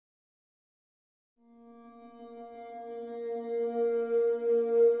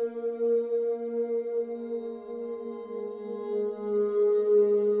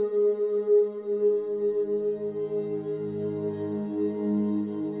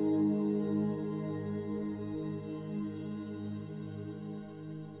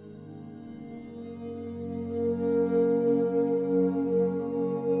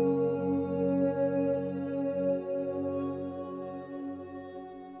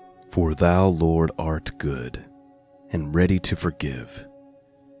For thou, Lord, art good, and ready to forgive,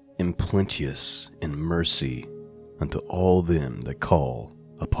 and plenteous in mercy unto all them that call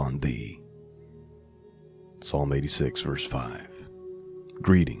upon thee. Psalm 86, verse 5.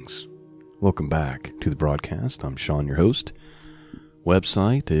 Greetings. Welcome back to the broadcast. I'm Sean, your host.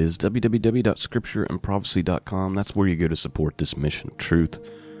 Website is www.scriptureandprophecy.com. That's where you go to support this mission of truth.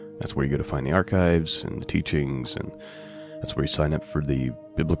 That's where you go to find the archives and the teachings, and that's where you sign up for the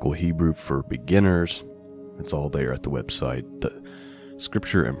Biblical Hebrew for Beginners. It's all there at the website,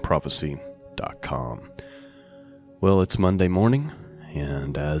 scriptureandprophecy.com. Well, it's Monday morning,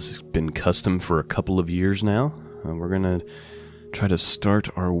 and as it's been custom for a couple of years now, we're going to try to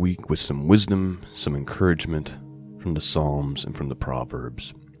start our week with some wisdom, some encouragement from the Psalms and from the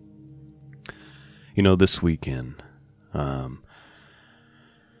Proverbs. You know, this weekend, I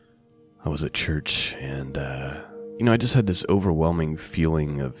was at church, and I just had this overwhelming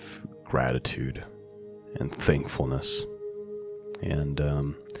feeling of gratitude and thankfulness, and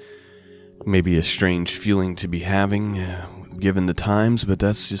maybe a strange feeling to be having given the times, but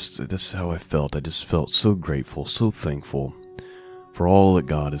that's how I felt. I just felt so grateful, so thankful for all that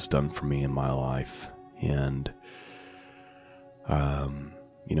God has done for me in my life. And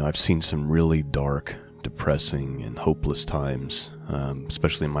I've seen some really dark, depressing, and hopeless times,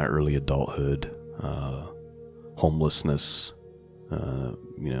 especially in my early adulthood. Homelessness,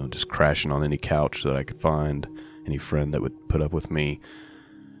 just crashing on any couch that I could find, any friend that would put up with me,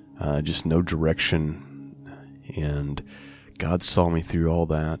 just no direction. And God saw me through all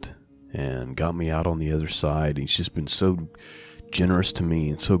that and got me out on the other side. He's just been so generous to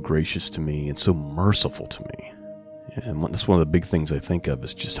me and so gracious to me and so merciful to me. And that's one of the big things I think of,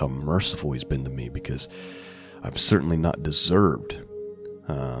 is just how merciful he's been to me, because I've certainly not deserved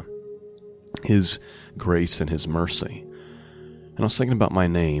his grace and his mercy. And I was thinking about my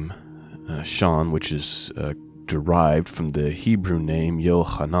name, Sean, which is derived from the Hebrew name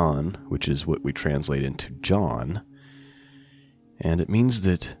Yohanan, which is what we translate into John. And it means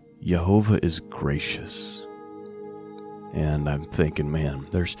that Jehovah is gracious. And I'm thinking, man,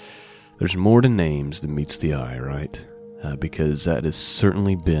 there's more to names than meets the eye, right? Because that has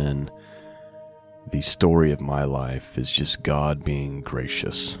certainly been the story of my life, is just God being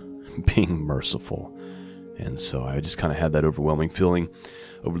gracious, being merciful. And so I just kind of had that overwhelming feeling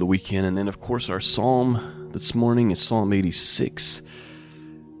over the weekend. And then, of course, our psalm this morning is Psalm 86.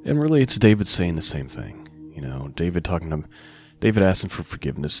 And really, it's David saying the same thing. David asking for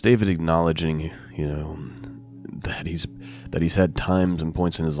forgiveness. David acknowledging, that he's had times and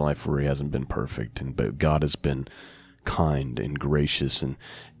points in his life where he hasn't been perfect, but God has been kind and gracious. And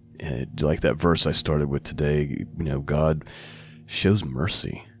like that verse I started with today, God shows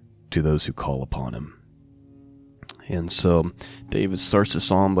mercy to those who call upon him. And so David starts the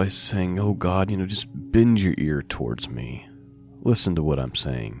psalm by saying, "Oh God, just bend your ear towards me. Listen to what I'm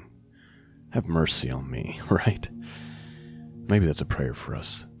saying. Have mercy on me," right? Maybe that's a prayer for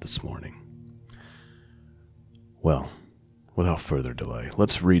us this morning. Well, without further delay,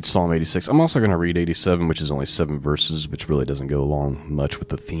 let's read Psalm 86. I'm also going to read 87, which is only 7 verses, which really doesn't go along much with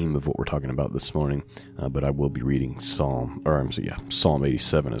the theme of what we're talking about this morning. But I will be reading Psalm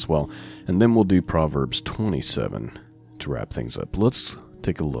 87 as well. And then we'll do Proverbs 27 to wrap things up. Let's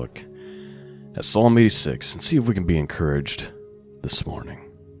take a look at Psalm 86 and see if we can be encouraged this morning.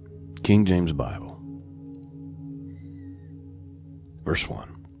 King James Bible. Verse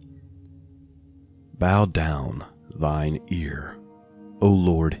 1. Bow down thine ear, O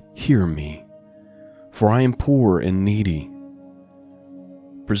Lord, hear me, for I am poor and needy.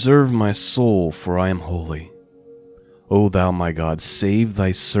 Preserve my soul, for I am holy. O thou my God, save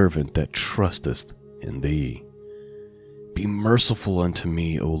thy servant that trusteth in thee. Be merciful unto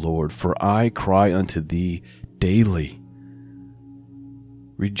me, O Lord, for I cry unto thee daily.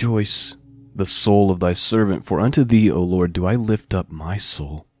 Rejoice the soul of thy servant, for unto thee, O Lord, do I lift up my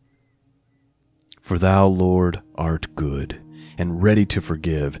soul. For thou, Lord, art good, and ready to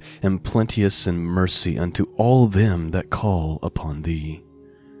forgive, and plenteous in mercy unto all them that call upon thee.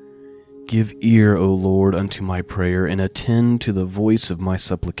 Give ear, O Lord, unto my prayer, and attend to the voice of my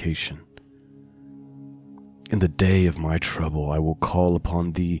supplication. In the day of my trouble I will call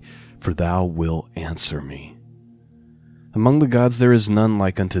upon thee, for thou wilt answer me. Among the gods there is none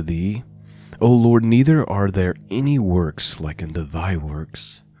like unto thee, O Lord, neither are there any works like unto thy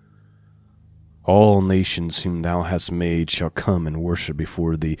works. All nations whom thou hast made shall come and worship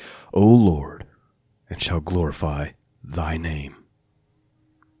before thee, O Lord, and shall glorify thy name.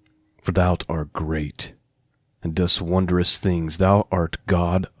 For thou art great, and dost wondrous things. Thou art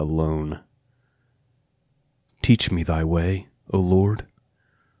God alone. Teach me thy way, O Lord.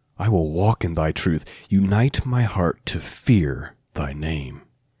 I will walk in thy truth. Unite my heart to fear thy name.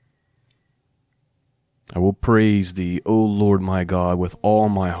 I will praise thee, O Lord my God, with all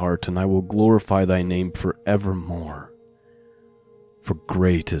my heart, and I will glorify thy name forevermore. For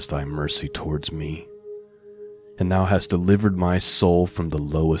great is thy mercy towards me, and thou hast delivered my soul from the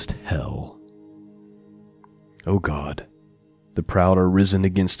lowest hell. O God, the proud are risen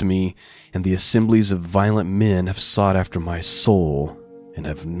against me, and the assemblies of violent men have sought after my soul, and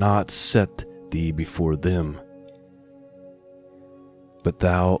have not set thee before them. But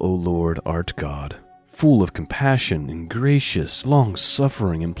thou, O Lord, art God, full of compassion and gracious,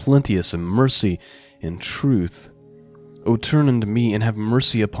 long-suffering, and plenteous in mercy and truth. O turn unto me, and have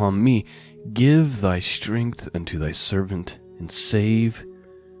mercy upon me. Give thy strength unto thy servant, and save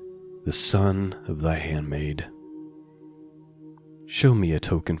the son of thy handmaid. Show me a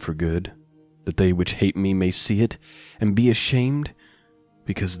token for good, that they which hate me may see it, and be ashamed,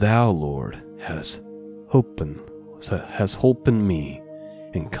 because thou, Lord, hast holpen me,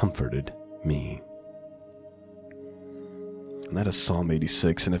 and comforted me. And that is Psalm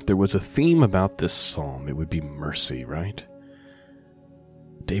 86, and if there was a theme about this psalm, it would be mercy, right?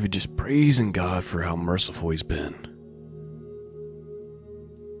 David just praising God for how merciful he's been.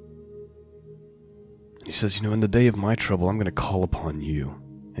 He says, in the day of my trouble, I'm going to call upon you,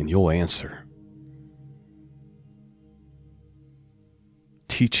 and you'll answer.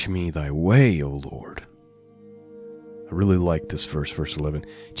 Teach me thy way, O Lord. I really like this verse 11.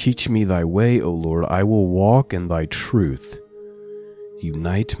 Teach me thy way, O Lord. I will walk in thy truth.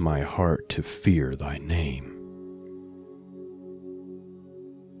 Unite my heart to fear thy name.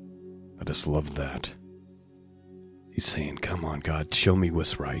 I just love that. He's saying, come on, God, show me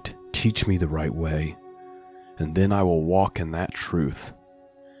what's right. Teach me the right way. And then I will walk in that truth.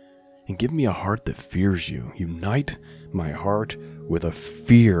 And give me a heart that fears you. Unite my heart with a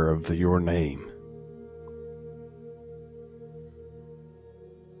fear of your name.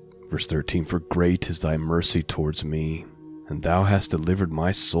 Verse 13, for great is thy mercy towards me, and thou hast delivered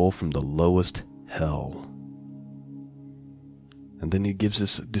my soul from the lowest hell. And then he gives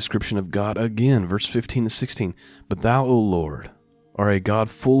this description of God again, verse 15 to 16. But thou, O Lord, are a God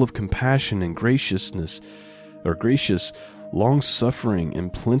full of compassion and graciousness, or gracious, long-suffering,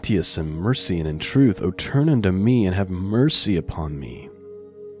 and plenteous in mercy and in truth. O turn unto me, and have mercy upon me,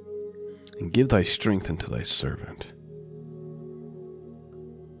 and give thy strength unto thy servant.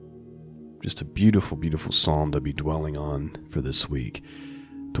 Just a beautiful, beautiful psalm to be dwelling on for this week.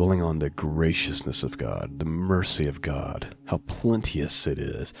 Dwelling on the graciousness of God, the mercy of God, how plenteous it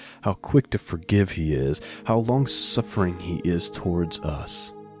is, how quick to forgive he is, how long-suffering he is towards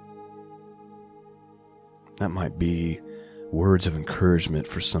us. That might be words of encouragement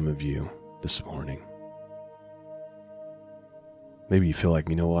for some of you this morning. Maybe you feel like,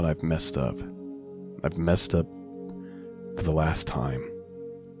 you know what, I've messed up. I've messed up for the last time.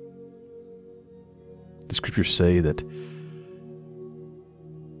 The scriptures say that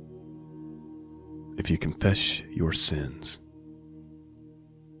if you confess your sins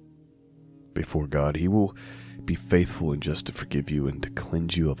before God, he will be faithful and just to forgive you and to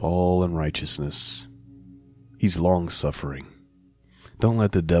cleanse you of all unrighteousness. He's long-suffering. Don't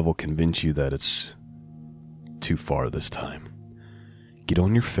let the devil convince you that it's too far this time. Get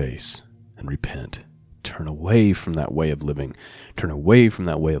on your face and repent. Turn away from that way of living. Turn away from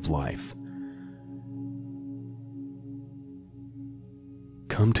that way of life.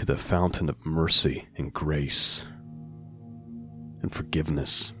 Come to the fountain of mercy and grace and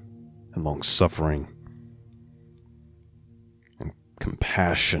forgiveness and long-suffering and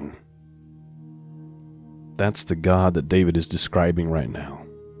compassion. That's the God that David is describing right now.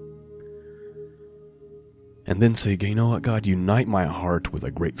 And then say, you know what, God, unite my heart with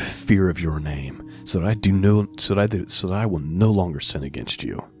a great fear of your name, so that I will no longer sin against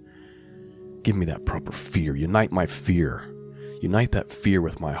you. Give me that proper fear. Unite my fear. Unite that fear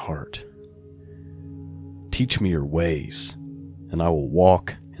with my heart. Teach me your ways, and I will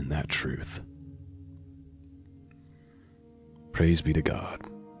walk in that truth. Praise be to God.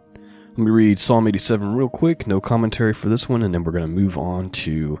 Let me read Psalm 87 real quick, no commentary for this one, and then we're going to move on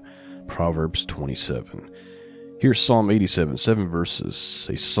to Proverbs 27. Here's Psalm 87, 7 verses,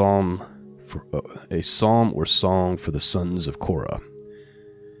 a psalm or song for the sons of Korah.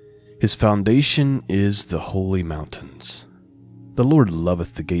 His foundation is the holy mountains. The Lord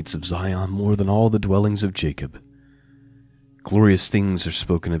loveth the gates of Zion more than all the dwellings of Jacob. Glorious things are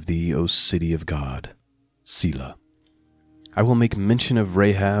spoken of thee, O city of God. Selah. I will make mention of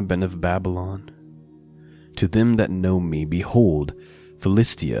Rahab and of Babylon. To them that know me, behold,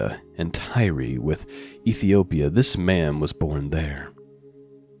 Philistia and Tyre with Ethiopia, this man was born there.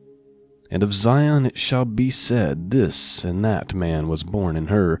 And of Zion it shall be said, This and that man was born in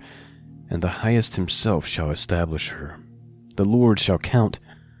her, and the highest himself shall establish her. The Lord shall count,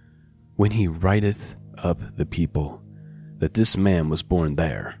 when he writeth up the people, that this man was born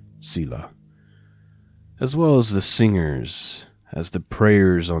there, Selah. As well as the singers, as the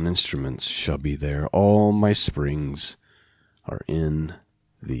prayers on instruments shall be there. All my springs are in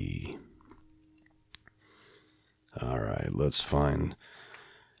thee. All right, let's find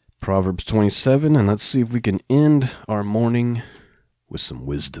Proverbs 27, and let's see if we can end our morning with some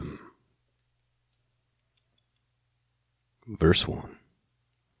wisdom. Verse 1.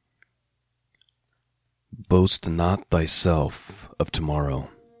 Boast not thyself of tomorrow,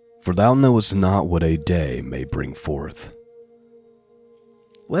 for thou knowest not what a day may bring forth.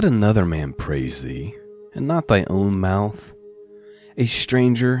 Let another man praise thee, and not thy own mouth, a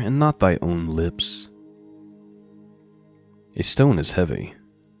stranger, and not thy own lips. A stone is heavy,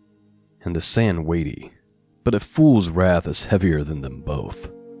 and the sand weighty, but a fool's wrath is heavier than them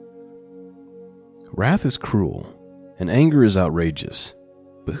both. Wrath is cruel, and anger is outrageous,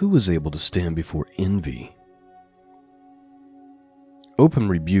 but who is able to stand before envy? Open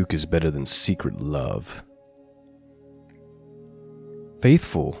rebuke is better than secret love.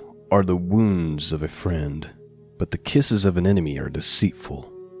 Faithful are the wounds of a friend, but the kisses of an enemy are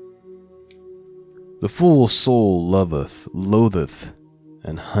deceitful. The full soul loatheth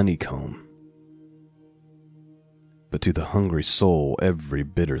an honeycomb, but to the hungry soul every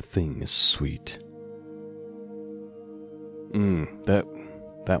bitter thing is sweet.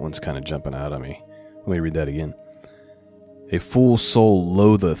 That one's kind of jumping out at me. Let me read that again. A full soul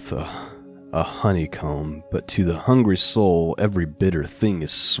loatheth a honeycomb, but to the hungry soul every bitter thing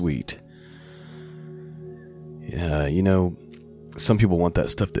is sweet. Yeah, some people want that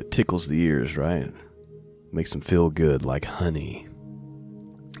stuff that tickles the ears, right? Makes them feel good, like honey.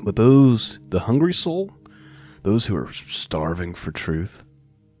 But the hungry soul, those who are starving for truth,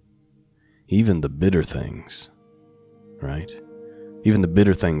 even the bitter things, right? Even the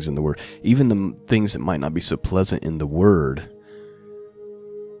bitter things in the Word, even the things that might not be so pleasant in the Word.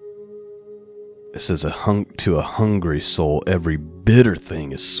 It says, to a hungry soul, every bitter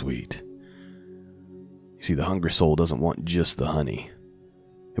thing is sweet. You see, the hungry soul doesn't want just the honey.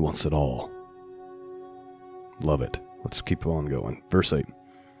 It wants it all. Love it. Let's keep on going. Verse 8.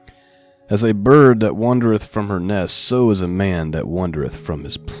 As a bird that wandereth from her nest, so is a man that wandereth from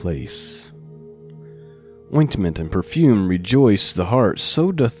his place. Ointment and perfume rejoice the heart,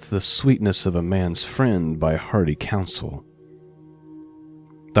 so doth the sweetness of a man's friend by hearty counsel.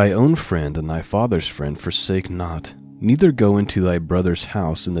 Thy own friend and thy father's friend forsake not, neither go into thy brother's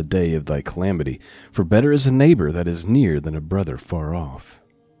house in the day of thy calamity, for better is a neighbor that is near than a brother far off.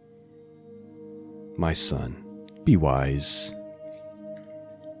 My son, be wise,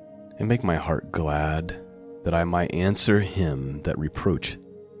 and make my heart glad, that I might answer him that reproach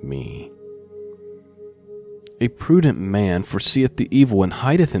me. A prudent man foreseeth the evil and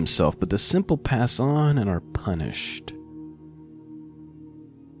hideth himself, but the simple pass on and are punished.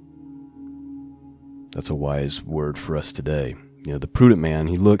 That's a wise word for us today. The prudent man,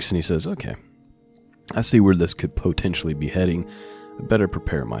 he looks and he says, okay, I see where this could potentially be heading. I better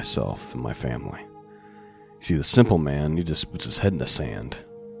prepare myself and my family. You see, the simple man, he just puts his head in the sand.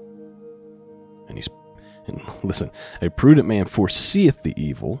 And listen, a prudent man foreseeth the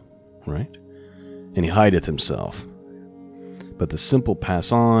evil, right? And he hideth himself. But the simple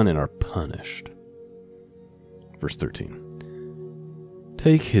pass on and are punished. Verse 13.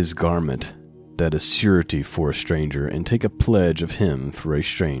 Take his garment, that is surety for a stranger, and take a pledge of him for a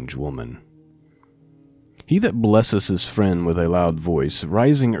strange woman. He that blesseth his friend with a loud voice,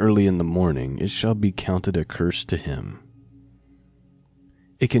 rising early in the morning, it shall be counted a curse to him.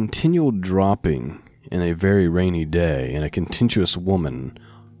 A continual dropping in a very rainy day and a contentious woman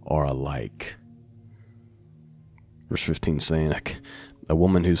are alike. Verse 15 saying, a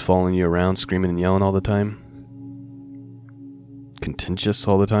woman who's following you around, screaming and yelling all the time, contentious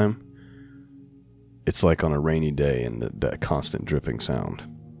all the time, it's like on a rainy day and that constant dripping sound.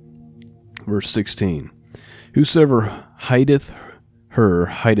 Verse 16, whosoever hideth her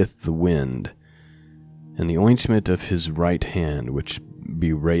hideth the wind, and the ointment of his right hand which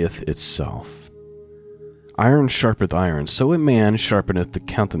bewrayeth itself. Iron sharpeneth iron, so a man sharpeneth the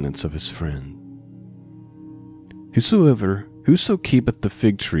countenance of his friend. Whoso keepeth the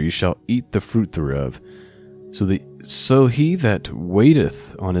fig tree shall eat the fruit thereof, so he that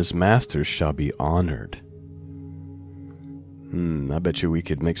waiteth on his master shall be honored. I bet you we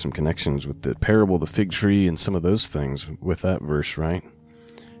could make some connections with the parable of the fig tree and some of those things with that verse, right?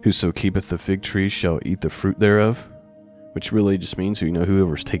 Whoso keepeth the fig tree shall eat the fruit thereof, which really just means,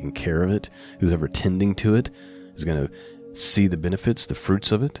 whoever's taking care of it, who's ever tending to it, is going to see the benefits, the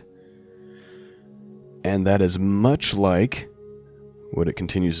fruits of it. And that is much like what it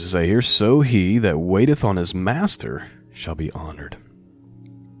continues to say here, so he that waiteth on his master shall be honored.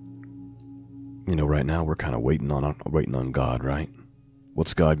 Right now we're kind of waiting on God, right?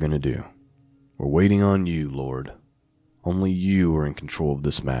 What's God going to do? We're waiting on you, Lord. Only you are in control of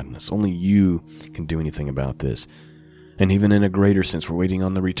this madness. Only you can do anything about this. And even in a greater sense, we're waiting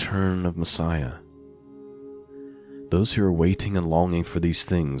on the return of Messiah. Those who are waiting and longing for these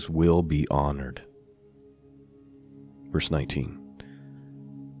things will be honored. Verse 19.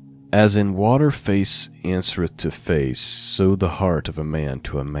 As in water face answereth to face, so the heart of a man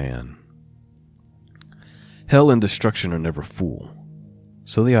to a man. Hell and destruction are never full,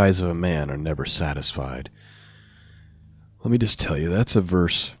 so the eyes of a man are never satisfied. Let me just tell you, that's a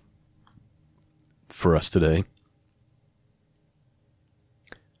verse for us today.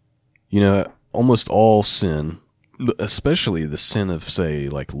 Almost all sin, especially the sin of, say,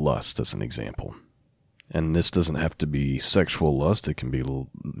 like lust as an example. And this doesn't have to be sexual lust. It can be,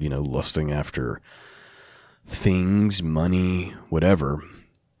 lusting after things, money, whatever,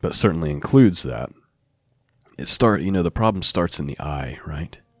 but certainly includes that. The problem starts in the eye,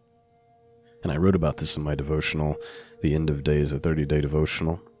 right? And I wrote about this in my devotional, The End of Days, a 30-day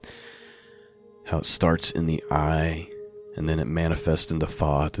devotional. How it starts in the eye, and then it manifests into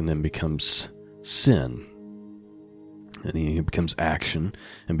thought, and then becomes sin. And then it becomes action,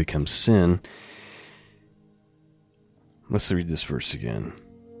 and becomes sin. Let's read this verse again.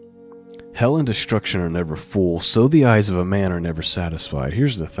 Hell and destruction are never full, so the eyes of a man are never satisfied.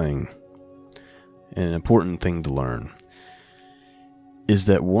 Here's the thing, an important thing to learn, is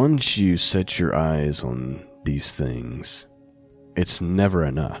that once you set your eyes on these things, it's never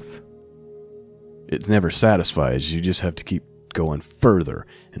enough. It never satisfies. You just have to keep going further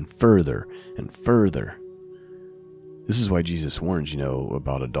and further and further. This is why Jesus warns,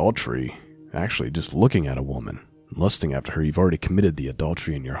 about adultery. Actually, just looking at a woman, lusting after her, you've already committed the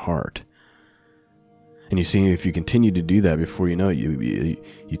adultery in your heart. And you see, if you continue to do that, before you know it,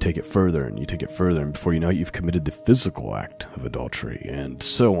 you take it further, and you take it further, and before you know it, you've committed the physical act of adultery, and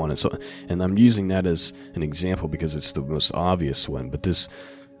so on and so on. And I'm using that as an example because it's the most obvious one, but this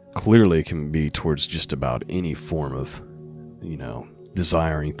clearly can be towards just about any form of,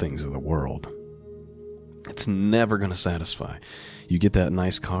 desiring things of the world. It's never going to satisfy. You get that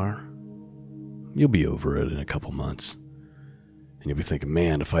nice car, you'll be over it in a couple months. And you'll be thinking,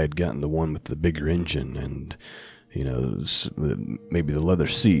 man, if I had gotten the one with the bigger engine and, maybe the leather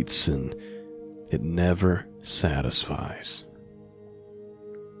seats, and it never satisfies.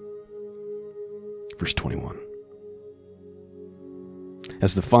 Verse 21.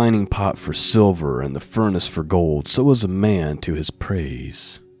 As the fining pot for silver and the furnace for gold, so is a man to his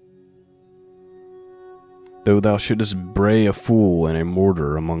praise. Though thou shouldest bray a fool in a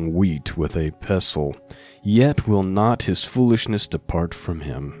mortar among wheat with a pestle, yet will not his foolishness depart from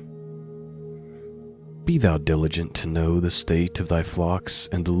him. Be thou diligent to know the state of thy flocks,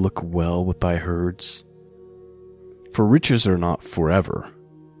 and to look well with thy herds. For riches are not forever,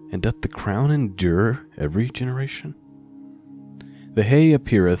 and doth the crown endure every generation? The hay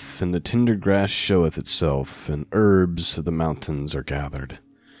appeareth, and the tender grass showeth itself, and herbs of the mountains are gathered.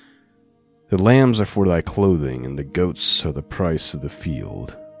 The lambs are for thy clothing, and the goats are the price of the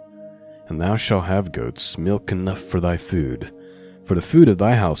field. And thou shalt have goats, milk enough for thy food, for the food of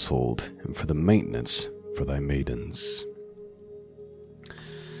thy household, and for the maintenance for thy maidens.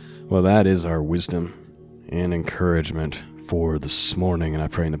 Well, that is our wisdom and encouragement for this morning, and I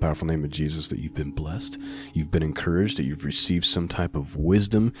pray in the powerful name of Jesus that you've been blessed, you've been encouraged, that you've received some type of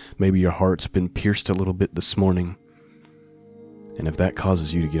wisdom. Maybe your heart's been pierced a little bit this morning. And if that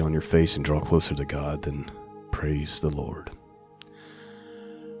causes you to get on your face and draw closer to God, then praise the Lord.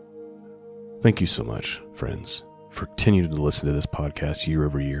 Thank you so much, friends, for continuing to listen to this podcast year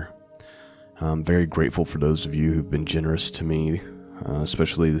over year. I'm very grateful for those of you who've been generous to me,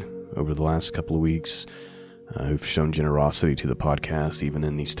 especially over the last couple of weeks, who've shown generosity to the podcast, even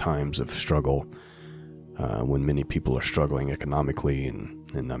in these times of struggle, when many people are struggling economically,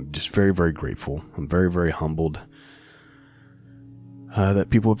 and I'm just very, very grateful. I'm very, very humbled that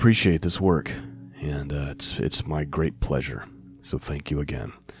people appreciate this work, and it's my great pleasure. So thank you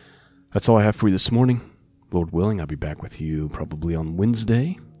again. That's all I have for you this morning. Lord willing, I'll be back with you probably on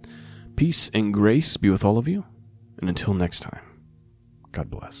Wednesday. Peace and grace be with all of you, and until next time, God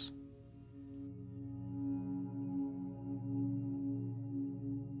bless.